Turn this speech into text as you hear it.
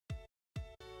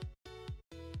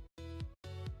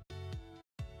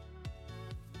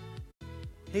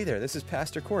Hey there, this is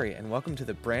Pastor Corey, and welcome to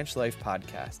the Branch Life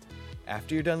Podcast.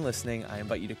 After you're done listening, I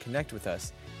invite you to connect with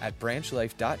us at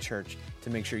branchlife.church to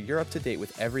make sure you're up to date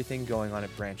with everything going on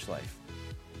at Branch Life.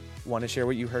 Want to share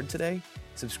what you heard today?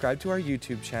 Subscribe to our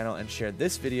YouTube channel and share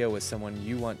this video with someone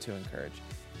you want to encourage.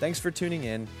 Thanks for tuning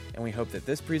in, and we hope that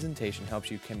this presentation helps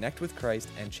you connect with Christ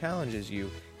and challenges you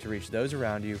to reach those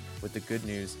around you with the good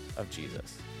news of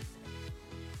Jesus.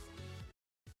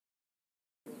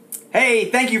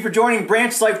 Hey, thank you for joining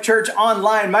Branch Life Church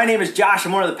Online. My name is Josh.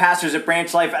 I'm one of the pastors at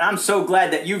Branch Life, and I'm so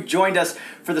glad that you've joined us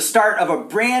for the start of a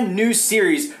brand new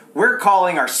series we're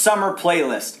calling our Summer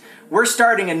Playlist. We're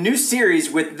starting a new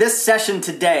series with this session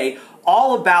today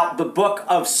all about the book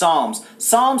of Psalms.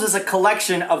 Psalms is a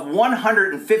collection of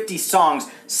 150 songs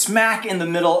smack in the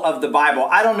middle of the Bible.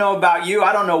 I don't know about you.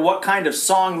 I don't know what kind of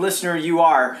song listener you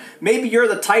are. Maybe you're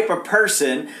the type of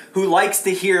person who likes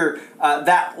to hear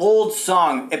that old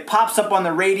song. It pops up on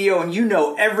the radio and you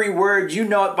know every word. You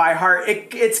know it by heart.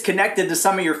 It's connected to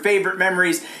some of your favorite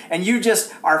memories, and you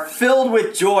just are filled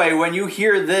with joy when you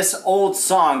hear this old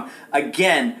song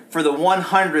again for the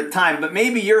 100th time. But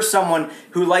maybe you're someone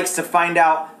who likes to find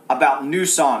out about new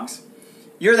songs.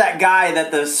 You're that guy that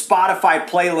the Spotify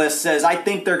playlist says, I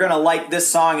think they're going to like this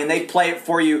song, and they play it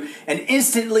for you, and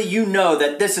instantly you know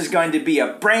that this is going to be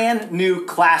a brand new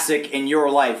classic in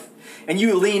your life. And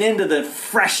you lean into the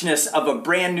freshness of a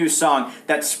brand new song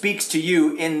that speaks to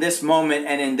you in this moment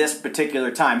and in this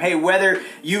particular time. Hey, whether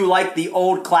you like the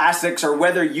old classics or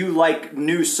whether you like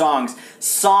new songs,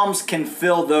 Psalms can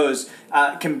fill those,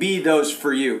 can be those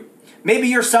for you. Maybe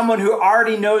you're someone who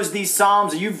already knows these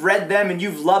Psalms, you've read them and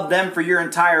you've loved them for your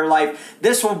entire life.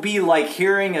 This will be like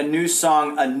hearing a new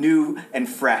song, anew and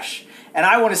fresh. And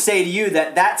I want to say to you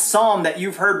that that Psalm that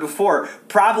you've heard before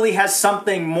probably has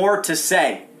something more to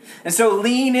say. And so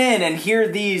lean in and hear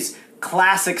these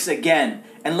classics again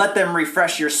and let them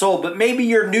refresh your soul. But maybe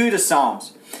you're new to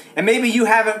Psalms and maybe you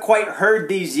haven't quite heard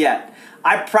these yet.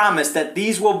 I promise that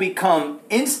these will become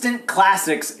instant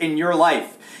classics in your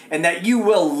life and that you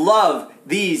will love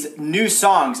these new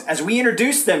songs as we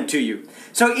introduce them to you.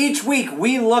 So each week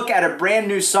we look at a brand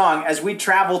new song as we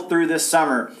travel through this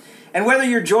summer. And whether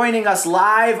you're joining us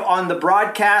live on the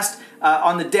broadcast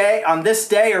on this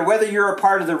day, or whether you're a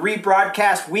part of the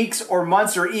rebroadcast weeks or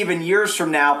months or even years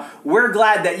from now, we're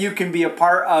glad that you can be a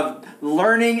part of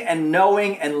learning and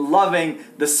knowing and loving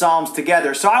the Psalms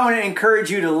together. So I want to encourage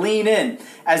you to lean in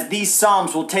as these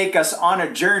Psalms will take us on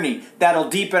a journey that'll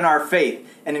deepen our faith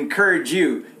and encourage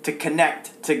you to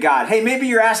connect to God. Hey, maybe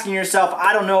you're asking yourself,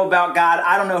 I don't know about God.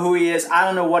 I don't know who He is. I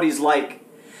don't know what He's like.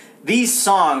 These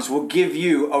songs will give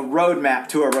you a roadmap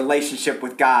to a relationship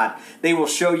with God. They will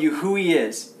show you who He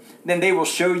is. Then they will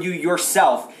show you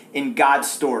yourself in God's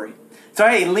story. So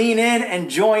hey, lean in and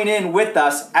join in with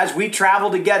us as we travel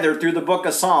together through the book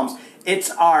of Psalms. It's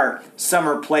our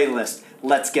summer playlist.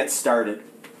 Let's get started.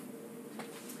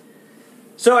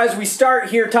 So as we start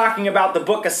here talking about the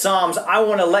book of Psalms, I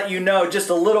want to let you know just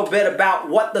a little bit about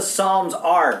what the Psalms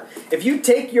are. If you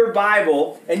take your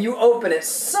Bible and you open it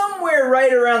somewhere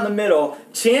right around the middle,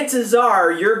 chances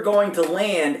are you're going to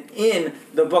land in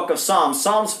the book of Psalms.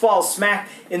 Psalms falls smack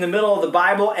in the middle of the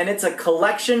Bible, and it's a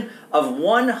collection of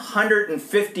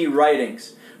 150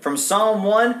 writings. From Psalm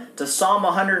 1 to Psalm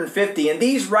 150. And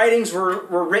these writings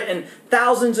were written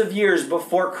thousands of years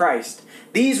before Christ.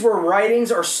 These were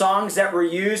writings or songs that were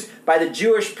used by the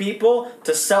Jewish people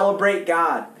to celebrate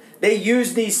God. They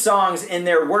used these songs in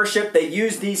their worship. They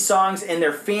used these songs in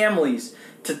their families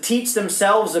to teach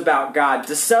themselves about God,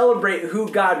 to celebrate who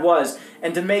God was,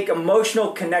 and to make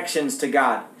emotional connections to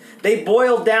God. They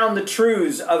boiled down the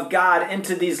truths of God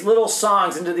into these little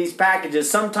songs, into these packages,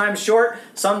 sometimes short,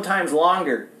 sometimes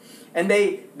longer. And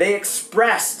they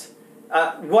expressed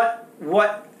what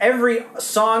every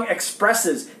song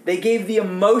expresses. They gave the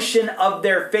emotion of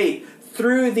their faith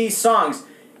through these songs.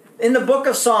 In the book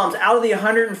of Psalms, out of the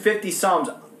 150 Psalms,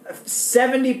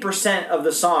 70% of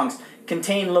the songs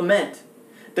contain lament.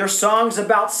 They're songs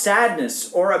about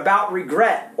sadness or about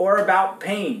regret or about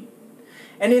pain.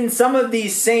 And in some of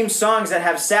these same songs that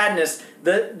have sadness,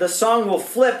 the song will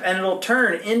flip and it'll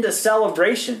turn into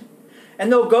celebration.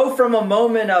 And they'll go from a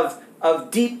moment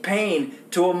of deep pain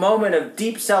to a moment of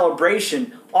deep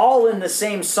celebration, all in the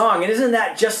same song. And isn't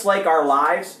that just like our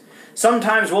lives?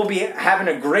 Sometimes we'll be having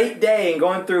a great day and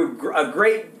going through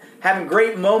having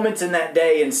great moments in that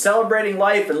day and celebrating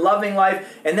life and loving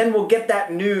life, and then we'll get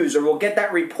that news or we'll get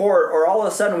that report, or all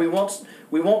of a sudden we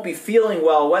won't be feeling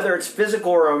well, whether it's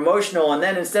physical or emotional, and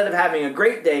then instead of having a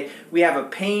great day, we have a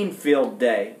pain-filled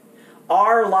day.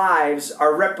 Our lives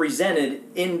are represented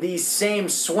in these same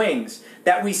swings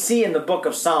that we see in the book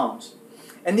of Psalms.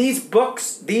 And these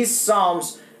books, these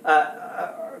Psalms,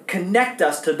 connect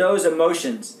us to those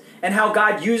emotions and how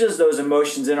God uses those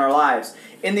emotions in our lives.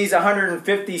 In these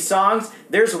 150 songs,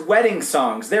 there's wedding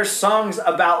songs. There's songs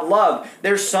about love.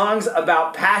 There's songs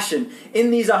about passion. In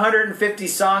these 150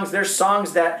 songs, there's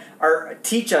songs that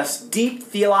teach us deep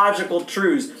theological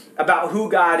truths about who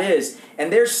God is.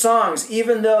 And there's songs,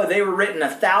 even though they were written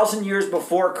 1,000 years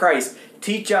before Christ,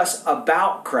 teach us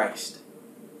about Christ.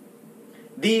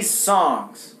 These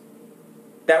songs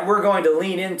that we're going to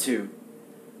lean into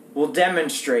will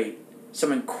demonstrate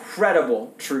some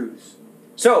incredible truths.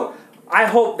 So, I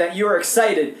hope that you are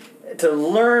excited to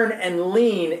learn and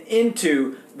lean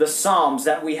into the Psalms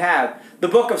that we have. The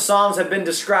book of Psalms have been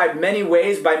described many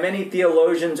ways by many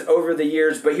theologians over the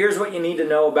years, but here's what you need to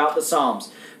know about the Psalms.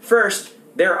 First,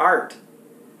 they're art.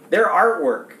 They're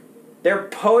artwork. They're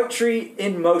poetry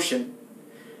in motion.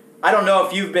 I don't know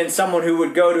if you've been someone who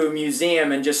would go to a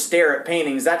museum and just stare at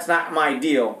paintings. That's not my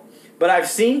deal. But I've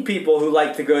seen people who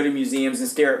like to go to museums and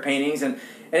stare at paintings, and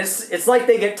it's like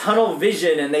they get tunnel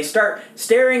vision and they start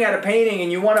staring at a painting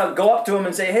and you want to go up to them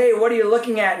and say, hey, what are you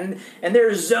looking at? And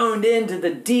they're zoned into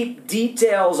the deep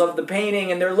details of the painting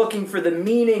and they're looking for the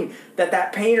meaning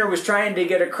that painter was trying to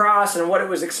get across and what it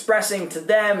was expressing to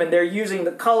them. And they're using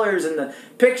the colors and the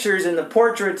pictures and the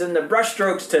portraits and the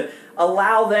brushstrokes to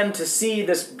allow them to see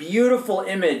this beautiful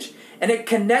image. And it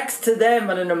connects to them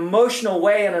in an emotional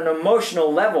way, on an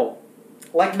emotional level,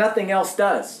 like nothing else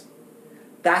does.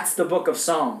 That's the book of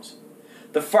Psalms.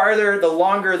 The farther, the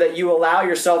longer that you allow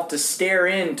yourself to stare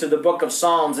into the book of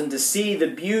Psalms and to see the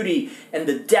beauty and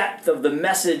the depth of the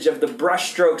message of the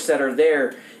brushstrokes that are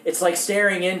there, it's like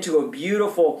staring into a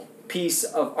beautiful piece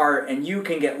of art, and you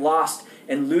can get lost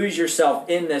and lose yourself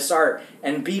in this art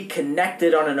and be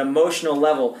connected on an emotional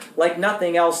level like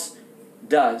nothing else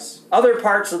does. Other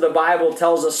parts of the Bible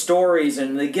tells us stories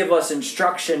and they give us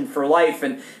instruction for life,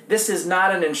 and this is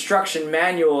not an instruction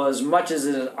manual as much as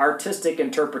an artistic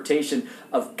interpretation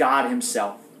of God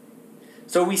himself.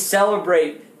 So we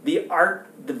celebrate the art,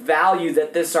 the value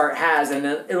that this art has, and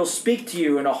it'll speak to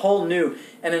you in a whole new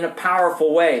and in a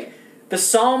powerful way. The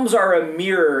Psalms are a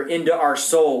mirror into our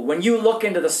soul. When you look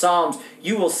into the Psalms,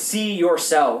 you will see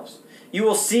yourselves. You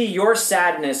will see your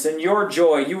sadness and your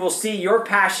joy. You will see your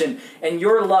passion and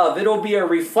your love. It'll be a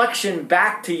reflection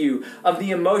back to you of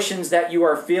the emotions that you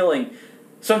are feeling.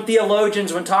 Some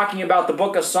theologians, when talking about the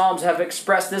book of Psalms, have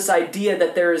expressed this idea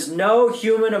that there is no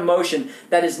human emotion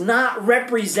that is not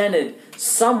represented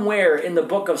somewhere in the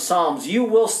book of Psalms. You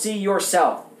will see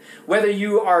yourself. Whether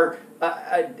you are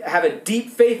have a deep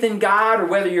faith in God, or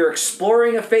whether you're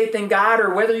exploring a faith in God,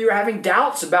 or whether you're having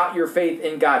doubts about your faith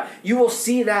in God, you will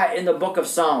see that in the book of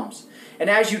Psalms. And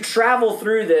as you travel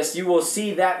through this, you will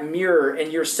see that mirror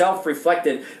and yourself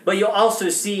reflected, but you'll also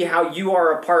see how you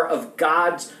are a part of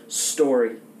God's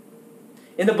story.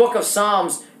 In the book of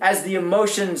Psalms, as the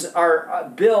emotions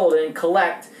are build and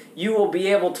collect, you will be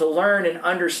able to learn and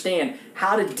understand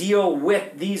how to deal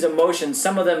with these emotions.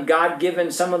 Some of them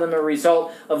God-given, some of them a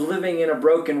result of living in a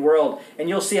broken world. And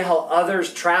you'll see how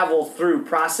others travel through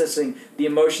processing the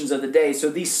emotions of the day. So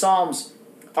these Psalms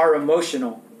are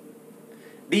emotional.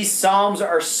 These Psalms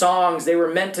are songs. They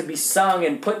were meant to be sung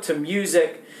and put to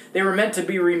music. They were meant to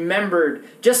be remembered,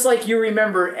 just like you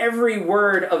remember every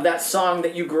word of that song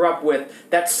that you grew up with,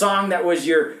 that song that was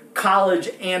your college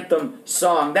anthem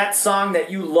song, that song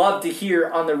that you loved to hear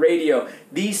on the radio.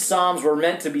 These Psalms were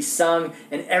meant to be sung,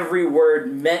 and every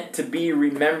word meant to be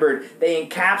remembered. They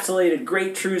encapsulated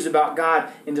great truths about God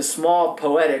into small,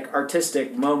 poetic,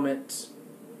 artistic moments.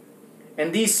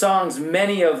 And these songs,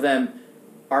 many of them,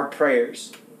 are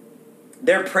prayers.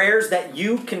 They're prayers that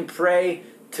you can pray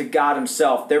to God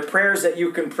himself. They're prayers that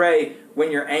you can pray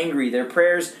when you're angry. They're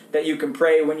prayers that you can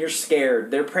pray when you're scared.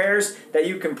 They're prayers that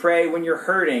you can pray when you're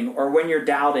hurting, or when you're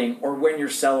doubting, or when you're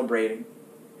celebrating.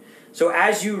 So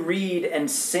as you read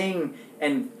and sing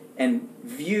and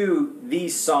view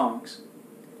these songs,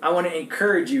 I want to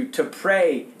encourage you to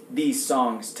pray these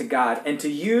songs to God and to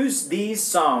use these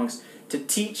songs to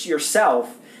teach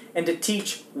yourself and to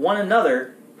teach one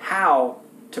another how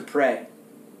to pray.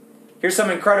 Here's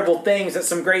some incredible things that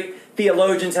some great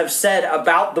theologians have said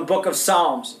about the book of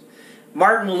Psalms.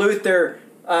 Martin Luther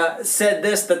said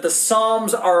this, that the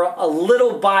Psalms are a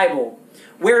little Bible,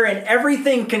 wherein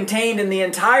everything contained in the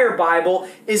entire Bible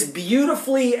is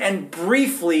beautifully and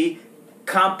briefly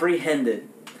comprehended.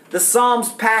 The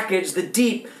Psalms package the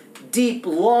deep,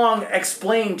 long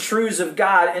explained truths of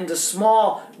God into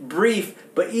small, brief,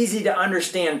 but easy to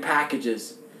understand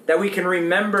packages that we can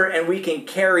remember and we can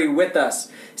carry with us.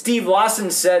 Steve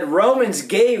Lawson said, Romans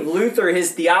gave Luther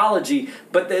his theology,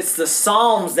 but it's the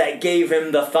Psalms that gave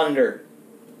him the thunder.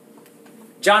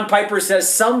 John Piper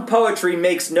says, "Some poetry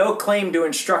makes no claim to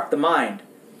instruct the mind,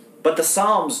 but the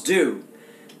Psalms do.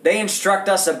 They instruct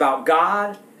us about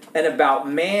God and about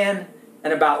man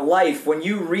and about life. When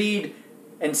you read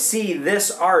and see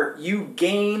this art, you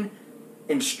gain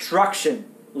instruction,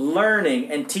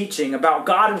 learning, and teaching about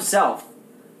God himself,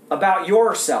 about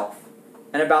yourself,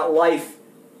 and about life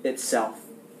itself."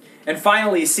 And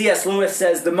finally, C.S. Lewis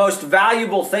says, "The most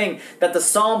valuable thing that the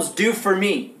Psalms do for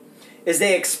me is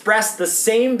they express the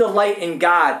same delight in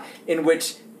God in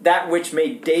which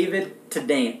made David to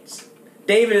dance."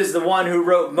 David is the one who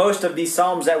wrote most of these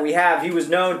Psalms that we have. He was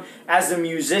known as a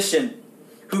musician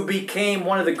who became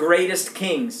one of the greatest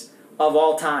kings of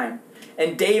all time.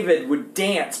 And David would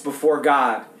dance before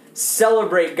God,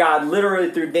 celebrate God literally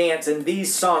through dance, and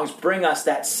these songs bring us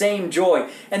that same joy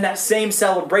and that same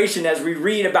celebration as we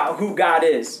read about who God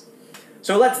is.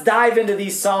 So let's dive into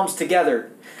these Psalms together.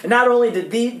 And not only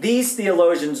did these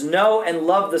theologians know and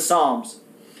love the Psalms,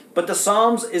 but the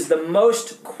Psalms is the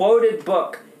most quoted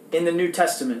book in the New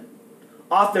Testament.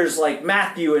 Authors like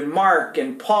Matthew and Mark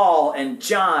and Paul and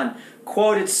John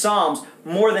quoted Psalms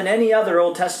more than any other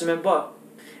Old Testament book.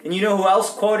 And you know who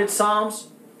else quoted Psalms?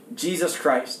 Jesus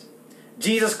Christ.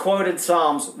 Jesus quoted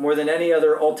Psalms more than any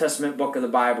other Old Testament book of the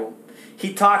Bible.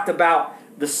 He talked about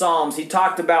the Psalms. He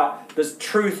talked about the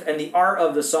truth and the art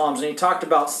of the Psalms. And he talked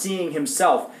about seeing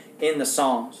himself in the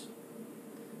Psalms.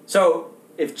 So,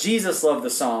 if Jesus loved the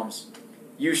Psalms,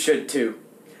 you should too.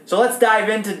 So let's dive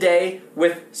in today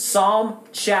with Psalm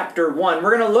chapter 1.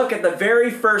 We're going to look at the very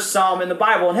first Psalm in the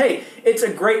Bible. And hey, it's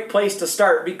a great place to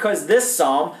start because this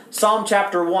Psalm, Psalm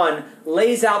chapter 1,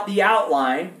 lays out the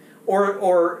outline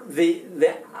or the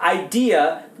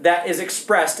idea that is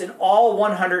expressed in all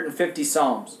 150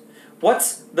 Psalms.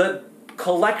 What's the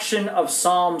collection of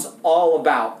Psalms all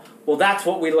about? Well, that's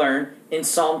what we learn in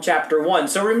Psalm chapter 1.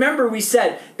 So remember we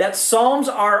said that Psalms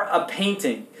are a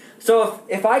painting. So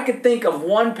if I could think of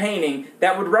one painting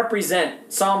that would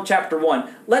represent Psalm chapter 1,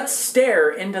 let's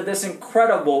stare into this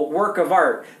incredible work of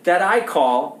art that I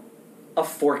call a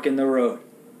fork in the road.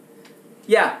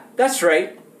 Yeah, that's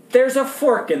right. There's a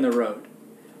fork in the road.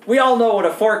 We all know what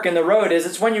a fork in the road is.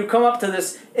 It's when you come up to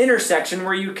this intersection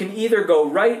where you can either go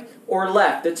right or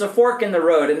left. It's a fork in the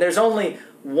road, and there's only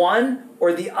one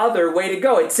or the other way to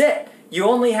go. It's it. You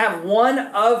only have one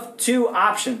of two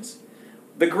options.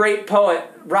 The great poet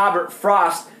Robert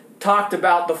Frost talked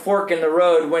about the fork in the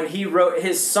road when he wrote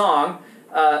his song,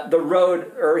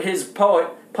 his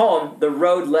poem, The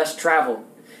Road Less Traveled.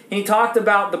 And he talked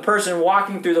about the person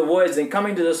walking through the woods and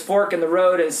coming to this fork in the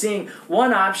road and seeing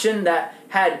one option that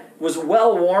was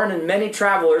well worn and many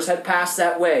travelers had passed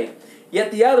that way.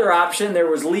 Yet the other option, there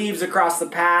was leaves across the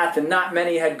path and not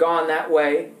many had gone that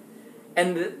way.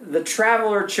 And the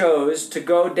traveler chose to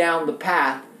go down the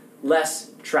path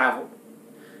less traveled.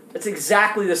 That's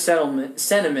exactly the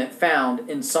sentiment found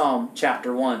in Psalm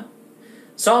chapter 1.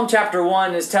 Psalm chapter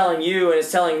 1 is telling you and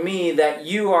is telling me that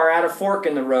you are at a fork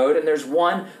in the road and there's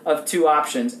one of two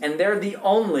options, and they're the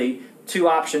only two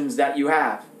options that you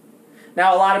have.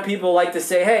 Now, a lot of people like to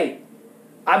say, hey,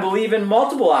 I believe in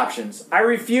multiple options. I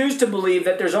refuse to believe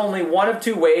that there's only one of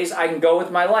two ways I can go with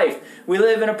my life. We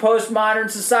live in a postmodern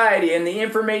society in the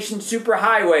information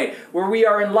superhighway where we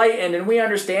are enlightened and we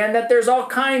understand that there's all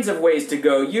kinds of ways to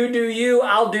go. You do you,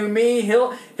 I'll do me,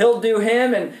 he'll do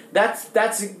him, and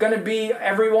that's going to be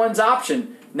everyone's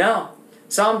option. No.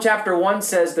 Psalm chapter 1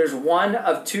 says there's one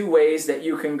of two ways that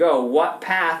you can go. What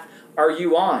path are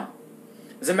you on?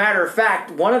 As a matter of fact,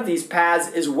 one of these paths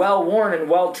is well-worn and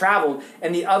well-traveled,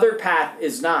 and the other path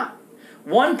is not.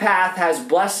 One path has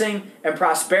blessing and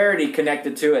prosperity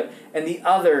connected to it, and the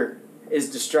other is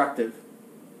destructive.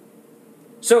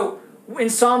 So,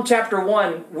 in Psalm chapter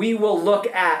 1, we will look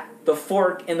at the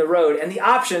fork in the road and the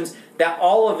options that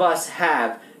all of us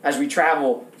have as we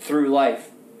travel through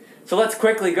life. So let's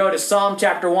quickly go to Psalm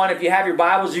chapter 1. If you have your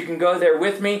Bibles, you can go there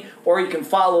with me, or you can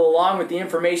follow along with the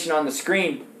information on the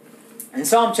screen. In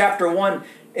Psalm chapter 1,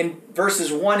 in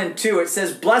verses 1 and 2, it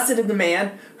says, "Blessed is the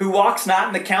man who walks not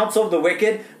in the counsel of the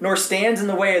wicked, nor stands in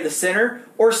the way of the sinner,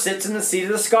 or sits in the seat of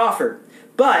the scoffer.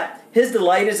 But his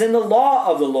delight is in the law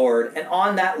of the Lord, and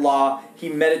on that law he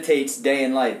meditates day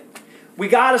and night." We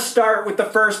got to start with the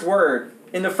first word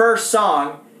in the first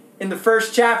song, in the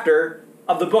first chapter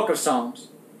of the book of Psalms.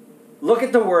 Look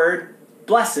at the word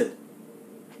blessed.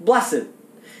 Blessed.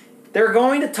 They're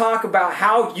going to talk about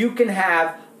how you can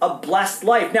have a blessed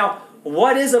life. Now,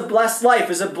 what is a blessed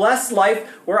life? Is a blessed life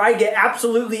where I get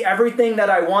absolutely everything that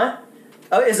I want?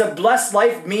 Is a blessed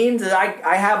life means that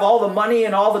I have all the money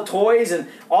and all the toys and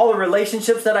all the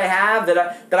relationships that I have,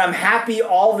 that I'm happy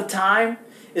all the time?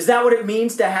 Is that what it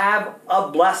means to have a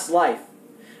blessed life?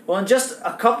 Well, in just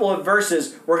a couple of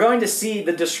verses, we're going to see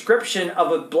the description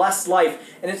of a blessed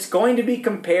life, and it's going to be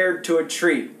compared to a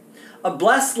tree. A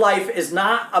blessed life is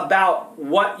not about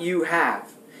what you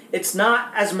have. It's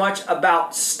not as much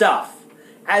about stuff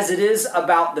as it is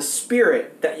about the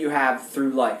spirit that you have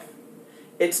through life.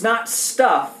 It's not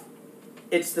stuff,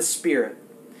 it's the spirit.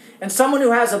 And someone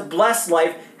who has a blessed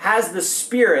life has the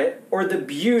spirit or the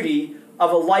beauty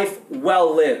of a life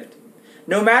well lived.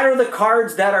 No matter the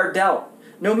cards that are dealt,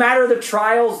 no matter the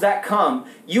trials that come,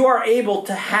 you are able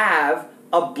to have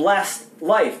a blessed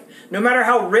life. No matter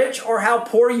how rich or how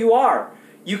poor you are,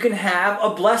 you can have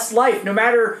a blessed life. No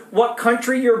matter what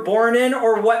country you're born in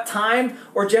or what time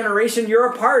or generation you're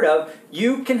a part of,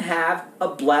 you can have a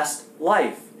blessed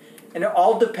life. And it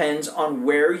all depends on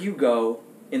where you go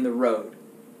in the road.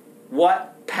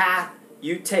 What path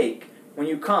you take when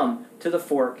you come to the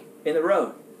fork in the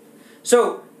road.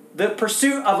 So, the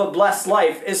pursuit of a blessed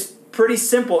life is pretty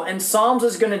simple, and Psalms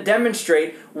is going to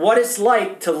demonstrate what it's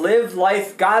like to live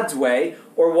life God's way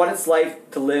or what it's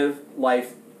like to live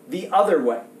life the other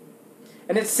way.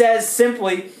 And it says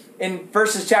simply in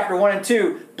verses chapter 1 and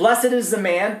 2, "Blessed is the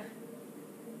man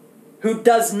who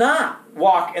does not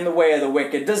walk in the way of the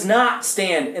wicked, does not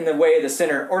stand in the way of the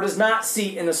sinner, or does not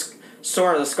seat in the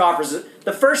sword of the scoffers."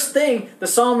 The first thing the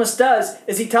psalmist does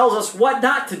is he tells us what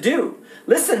not to do.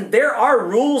 Listen, there are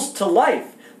rules to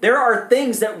life. There are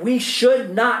things that we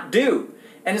should not do.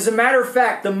 And as a matter of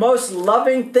fact, the most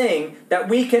loving thing that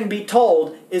we can be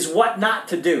told is what not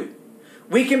to do.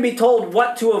 We can be told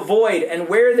what to avoid and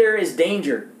where there is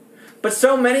danger. But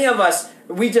so many of us,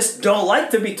 we just don't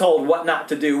like to be told what not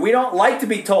to do. We don't like to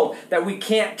be told that we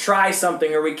can't try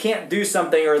something or we can't do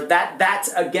something or that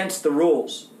that's against the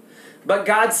rules. But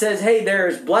God says, hey, there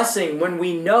is blessing when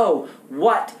we know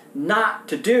what not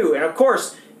to do. And of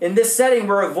course, in this setting,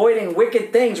 we're avoiding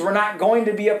wicked things. We're not going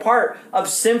to be a part of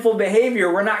sinful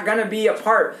behavior. We're not going to be a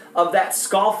part of that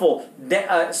scoffing,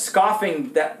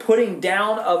 that putting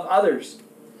down of others.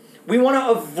 We want to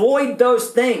avoid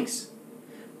those things.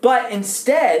 But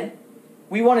instead,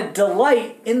 we want to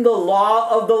delight in the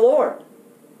law of the Lord.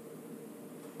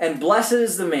 And blessed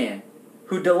is the man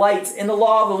who delights in the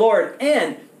law of the Lord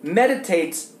and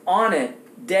meditates on it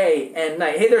day and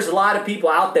night. Hey, there's a lot of people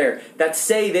out there that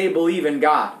say they believe in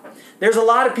God. There's a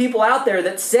lot of people out there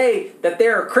that say that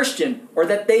they're a Christian or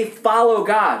that they follow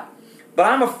God. But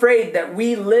I'm afraid that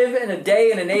we live in a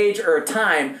day and an age or a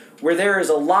time where there is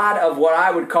a lot of what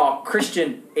I would call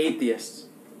Christian atheists.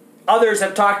 Others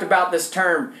have talked about this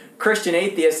term, Christian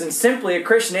atheist, and simply a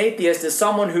Christian atheist is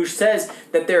someone who says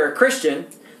that they're a Christian.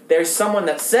 There's someone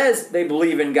that says they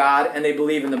believe in God and they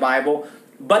believe in the Bible,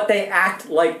 but they act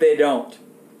like they don't.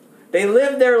 They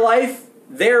live their life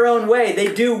their own way.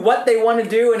 They do what they want to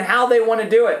do and how they want to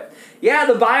do it. Yeah,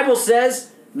 the Bible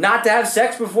says not to have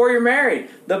sex before you're married.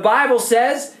 The Bible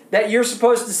says that you're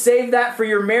supposed to save that for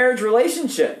your marriage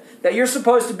relationship, that you're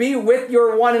supposed to be with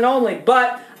your one and only.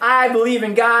 But I believe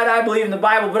in God, I believe in the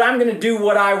Bible, but I'm going to do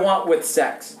what I want with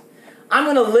sex. I'm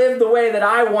going to live the way that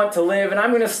I want to live, and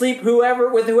I'm going to sleep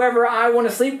with whoever I want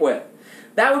to sleep with.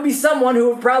 That would be someone who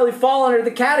would probably fall under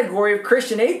the category of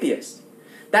Christian atheist.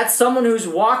 That's someone who's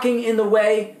walking in the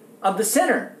way of the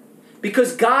sinner.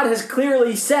 Because God has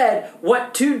clearly said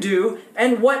what to do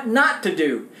and what not to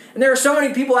do. And there are so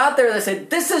many people out there that say,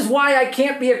 this is why I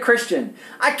can't be a Christian.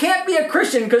 I can't be a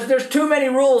Christian because there's too many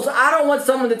rules. I don't want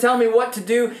someone to tell me what to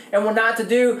do and what not to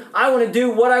do. I want to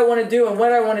do what I want to do and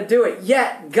when I want to do it.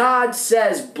 Yet God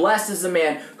says, blessed is the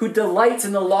man who delights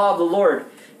in the law of the Lord.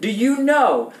 Do you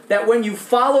know that when you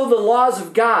follow the laws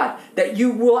of God, that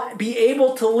you will be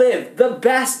able to live the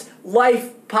best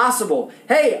life possible?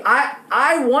 Hey,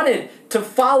 I wanted to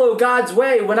follow God's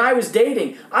way when I was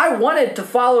dating. I wanted to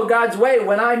follow God's way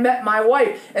when I met my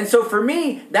wife. And so for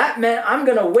me, that meant I'm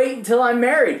going to wait until I'm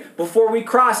married before we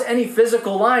cross any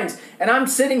physical lines. And I'm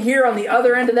sitting here on the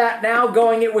other end of that now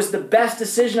going, it was the best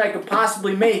decision I could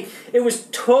possibly make. It was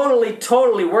totally,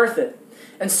 totally worth it.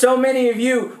 And so many of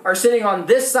you are sitting on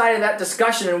this side of that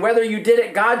discussion, and whether you did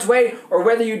it God's way or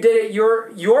whether you did it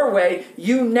your way,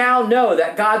 you now know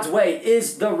that God's way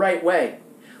is the right way.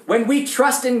 When we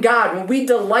trust in God, when we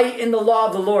delight in the law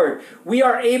of the Lord, we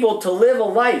are able to live a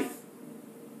life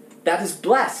that is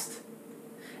blessed.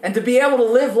 And to be able to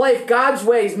live life God's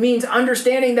ways means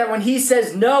understanding that when He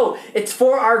says no, it's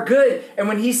for our good. And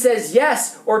when He says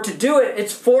yes, or to do it,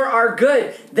 it's for our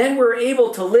good. Then we're able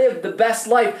to live the best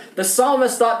life. The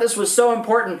psalmist thought this was so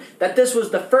important that this was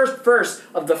the first verse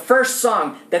of the first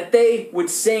song that they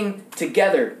would sing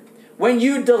together. When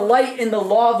you delight in the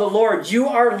law of the Lord, you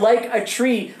are like a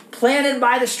tree planted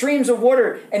by the streams of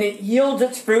water, and it yields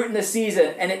its fruit in the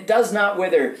season, and it does not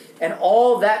wither, and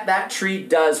all that tree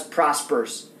does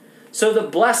prospers. So the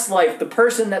blessed life, the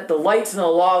person that delights in the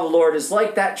law of the Lord, is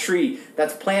like that tree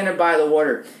that's planted by the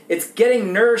water. It's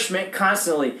getting nourishment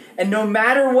constantly. And no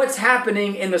matter what's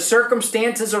happening in the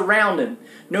circumstances around him,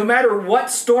 no matter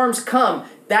what storms come,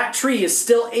 that tree is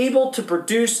still able to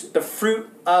produce the fruit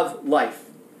of life.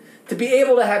 To be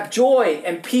able to have joy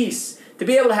and peace, to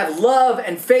be able to have love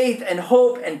and faith and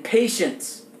hope and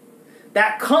patience.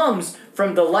 That comes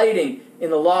from delighting in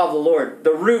the law of the Lord,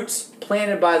 the roots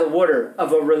planted by the water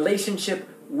of a relationship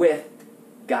with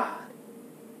God.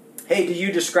 Hey, do you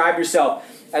describe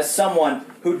yourself as someone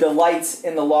who delights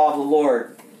in the law of the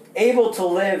Lord, able to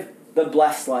live the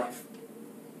blessed life?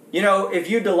 You know, if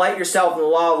you delight yourself in the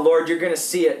law of the Lord, you're going to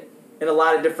see it in a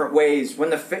lot of different ways.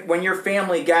 When your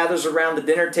family gathers around the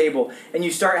dinner table and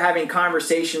you start having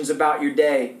conversations about your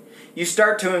day, you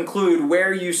start to include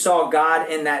where you saw God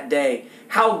in that day,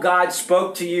 how God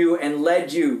spoke to you and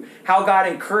led you, how God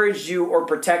encouraged you or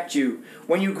protect you.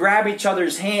 When you grab each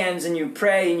other's hands and you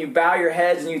pray and you bow your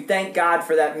heads and you thank God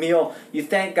for that meal, you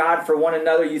thank God for one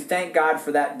another, you thank God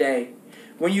for that day.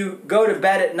 When you go to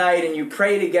bed at night and you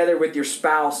pray together with your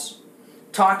spouse,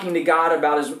 talking to God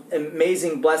about His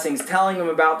amazing blessings, telling Him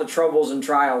about the troubles and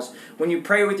trials. When you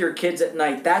pray with your kids at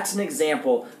night, that's an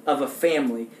example of a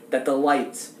family that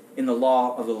delights in the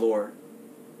law of the Lord.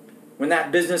 When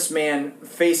that businessman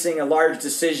facing a large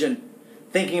decision,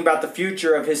 thinking about the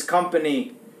future of his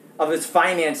company, of his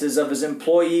finances, of his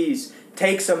employees,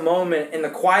 takes a moment in the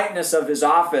quietness of his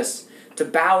office to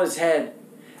bow his head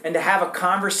and to have a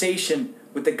conversation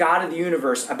with the God of the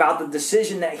universe about the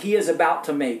decision that he is about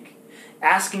to make,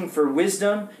 asking for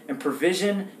wisdom and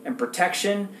provision and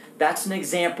protection, that's an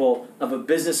example of a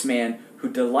businessman who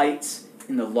delights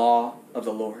in the law of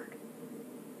the Lord.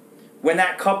 When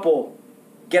that couple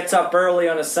gets up early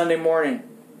on a Sunday morning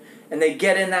and they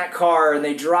get in that car and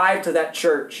they drive to that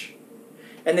church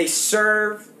and they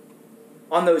serve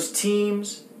on those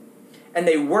teams and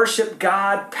they worship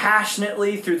God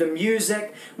passionately through the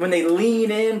music, when they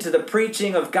lean into the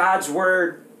preaching of God's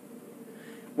word,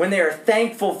 when they are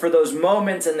thankful for those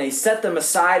moments and they set them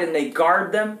aside and they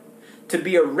guard them to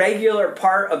be a regular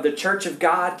part of the church of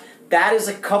God, that is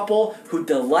a couple who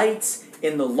delights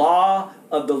in the law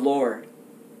of the Lord.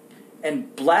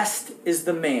 And blessed is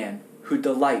the man who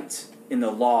delights in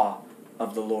the law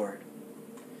of the Lord.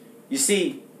 You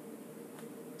see,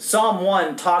 Psalm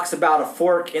 1 talks about a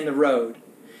fork in the road.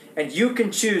 And you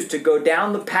can choose to go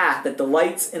down the path that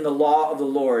delights in the law of the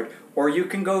Lord, or you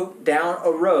can go down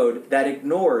a road that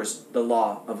ignores the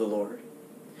law of the Lord.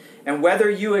 And whether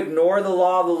you ignore the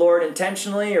law of the Lord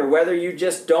intentionally or whether you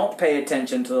just don't pay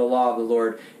attention to the law of the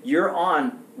Lord, you're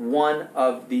on one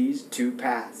of these two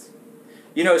paths.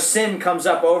 You know, sin comes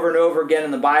up over and over again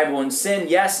in the Bible, and sin,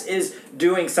 yes, is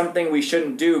doing something we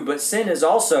shouldn't do, but sin is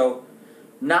also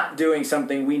not doing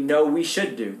something we know we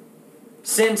should do.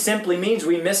 Sin simply means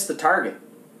we miss the target.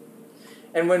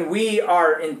 And when we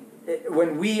are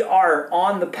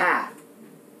on the path,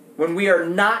 when we are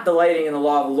not delighting in the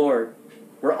law of the Lord,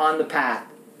 we're on the path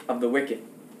of the wicked.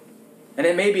 And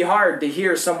it may be hard to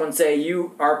hear someone say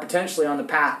you are potentially on the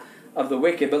path of the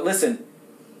wicked, but listen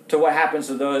to what happens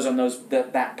to those on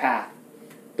that path.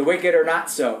 The wicked are not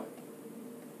so.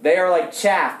 They are like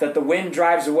chaff that the wind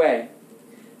drives away.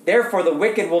 Therefore the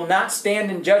wicked will not stand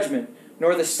in judgment,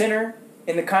 nor the sinner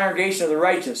in the congregation of the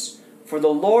righteous. For the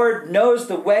Lord knows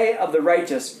the way of the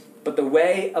righteous, but the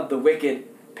way of the wicked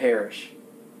perish.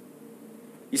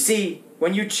 You see,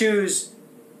 when you choose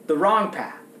the wrong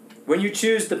path, when you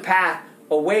choose the path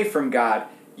away from God,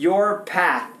 your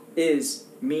path is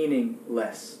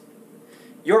meaningless.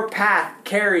 Your path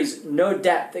carries no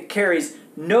depth. It carries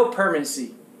no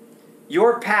permanency.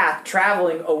 Your path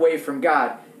traveling away from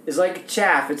God is like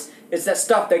chaff. It's that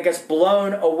stuff that gets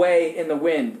blown away in the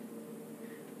wind.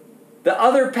 The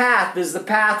other path is the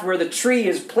path where the tree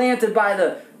is planted by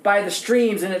the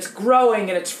streams and it's growing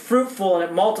and it's fruitful and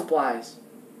it multiplies.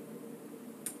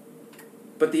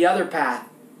 But the other path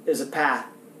is a path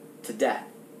to death.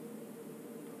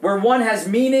 Where one has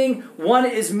meaning, one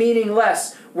is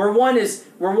meaningless. Where one is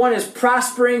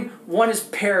prospering, one is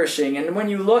perishing. And when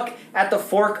you look at the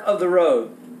fork of the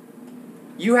road,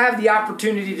 you have the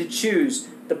opportunity to choose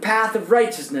the path of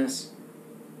righteousness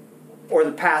or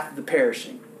the path of the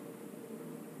perishing.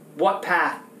 What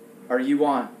path are you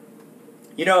on?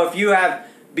 You know, if you have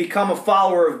become a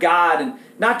follower of God, and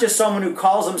not just someone who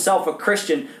calls himself a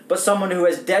Christian, but someone who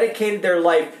has dedicated their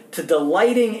life to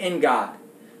delighting in God,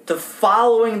 to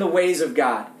following the ways of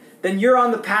God, then you're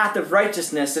on the path of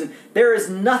righteousness, and there is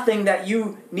nothing that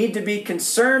you need to be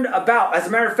concerned about. As a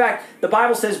matter of fact, the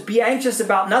Bible says, be anxious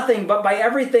about nothing, but by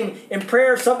everything in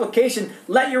prayer, supplication,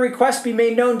 let your requests be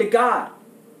made known to God.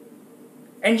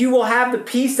 And you will have the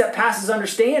peace that passes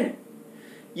understanding.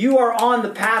 You are on the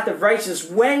path of righteousness.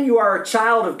 When you are a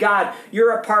child of God,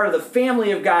 you're a part of the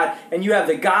family of God, and you have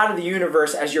the God of the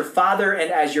universe as your Father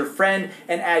and as your friend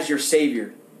and as your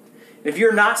Savior. If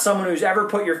you're not someone who's ever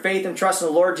put your faith and trust in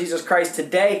the Lord Jesus Christ,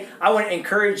 today I want to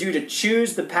encourage you to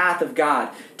choose the path of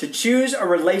God, to choose a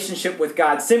relationship with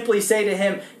God. Simply say to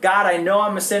Him, God, I know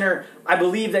I'm a sinner. I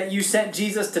believe that you sent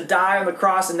Jesus to die on the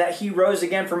cross and that He rose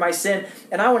again for my sin,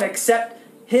 and I want to accept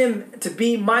Him to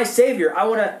be my Savior. I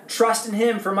want to trust in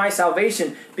Him for my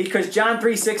salvation, because John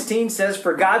 3:16 says,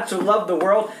 for God so loved the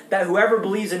world that whoever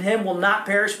believes in Him will not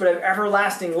perish but have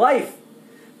everlasting life.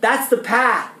 That's the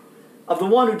path of the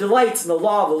one who delights in the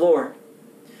law of the Lord.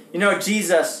 You know,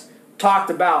 Jesus talked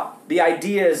about the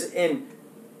ideas in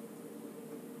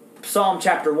Psalm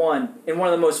chapter 1 in one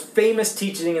of the most famous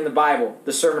teachings in the Bible,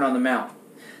 the Sermon on the Mount.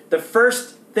 The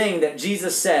first thing that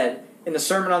Jesus said in the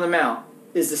Sermon on the Mount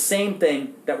is the same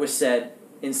thing that was said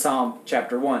in Psalm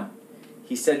chapter 1.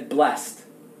 He said, blessed.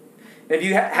 And if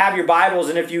you have your Bibles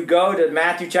and if you go to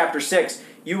Matthew chapter 6,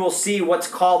 you will see what's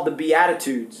called the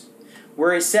Beatitudes,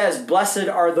 where it says, blessed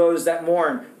are those that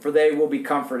mourn, for they will be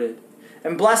comforted.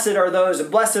 And blessed are those,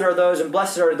 and blessed are those, and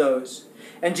blessed are those.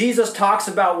 And Jesus talks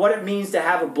about what it means to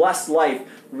have a blessed life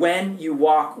when you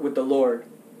walk with the Lord.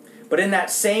 But in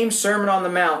that same Sermon on the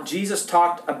Mount, Jesus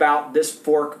talked about this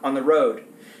fork on the road.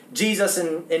 Jesus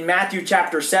in Matthew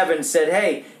chapter 7 said,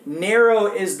 hey,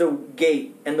 narrow is the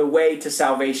gate and the way to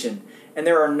salvation, and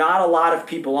there are not a lot of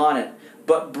people on it,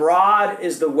 but broad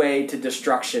is the way to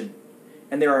destruction,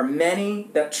 and there are many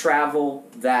that travel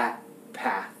that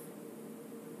path.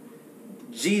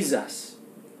 Jesus,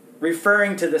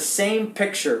 referring to the same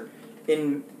picture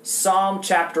in Psalm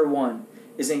chapter 1,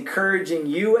 is encouraging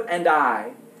you and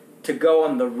I to go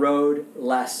on the road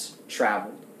less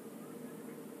traveled.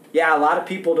 Yeah, a lot of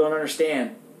people don't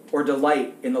understand or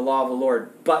delight in the law of the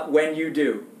Lord, but when you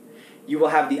do, you will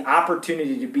have the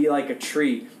opportunity to be like a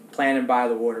tree planted by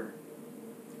the water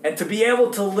and to be able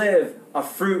to live a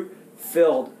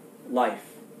fruit-filled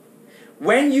life.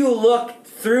 When you look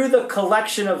through the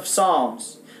collection of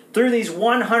Psalms, through these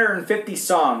 150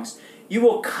 songs, you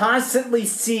will constantly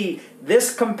see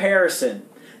this comparison,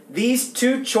 these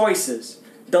two choices,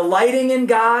 delighting in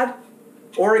God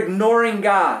or ignoring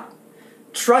God,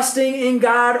 trusting in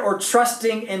God or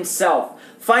trusting in self,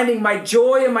 finding my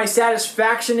joy and my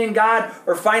satisfaction in God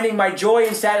or finding my joy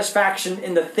and satisfaction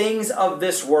in the things of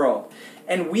this world.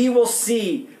 And we will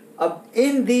see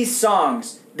in these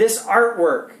songs this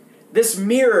artwork, this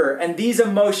mirror, and these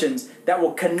emotions that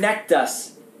will connect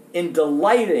us in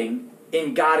delighting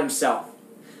in God Himself.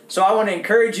 So I want to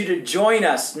encourage you to join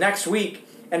us next week,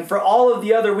 and for all of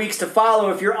the other weeks to follow.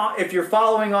 If you're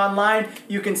following online,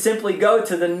 you can simply go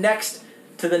to the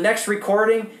next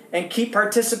recording and keep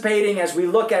participating as we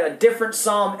look at a different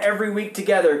psalm every week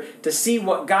together to see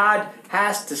what God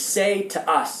has to say to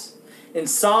us. In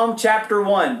Psalm chapter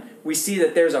 1, we see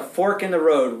that there's a fork in the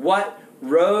road. What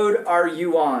road are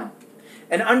you on?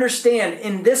 And understand,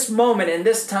 in this moment, in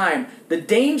this time, the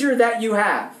danger that you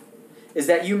have is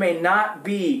that you may not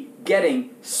be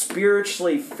getting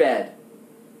spiritually fed.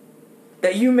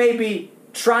 That you may be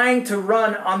trying to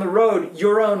run on the road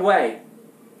your own way.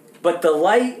 But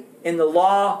delight in the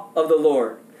law of the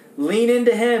Lord. Lean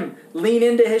into Him. Lean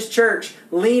into His church.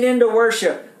 Lean into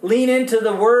worship. Lean into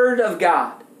the Word of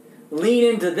God.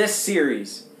 Lean into this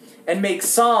series. And make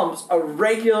Psalms a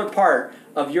regular part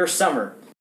of your summer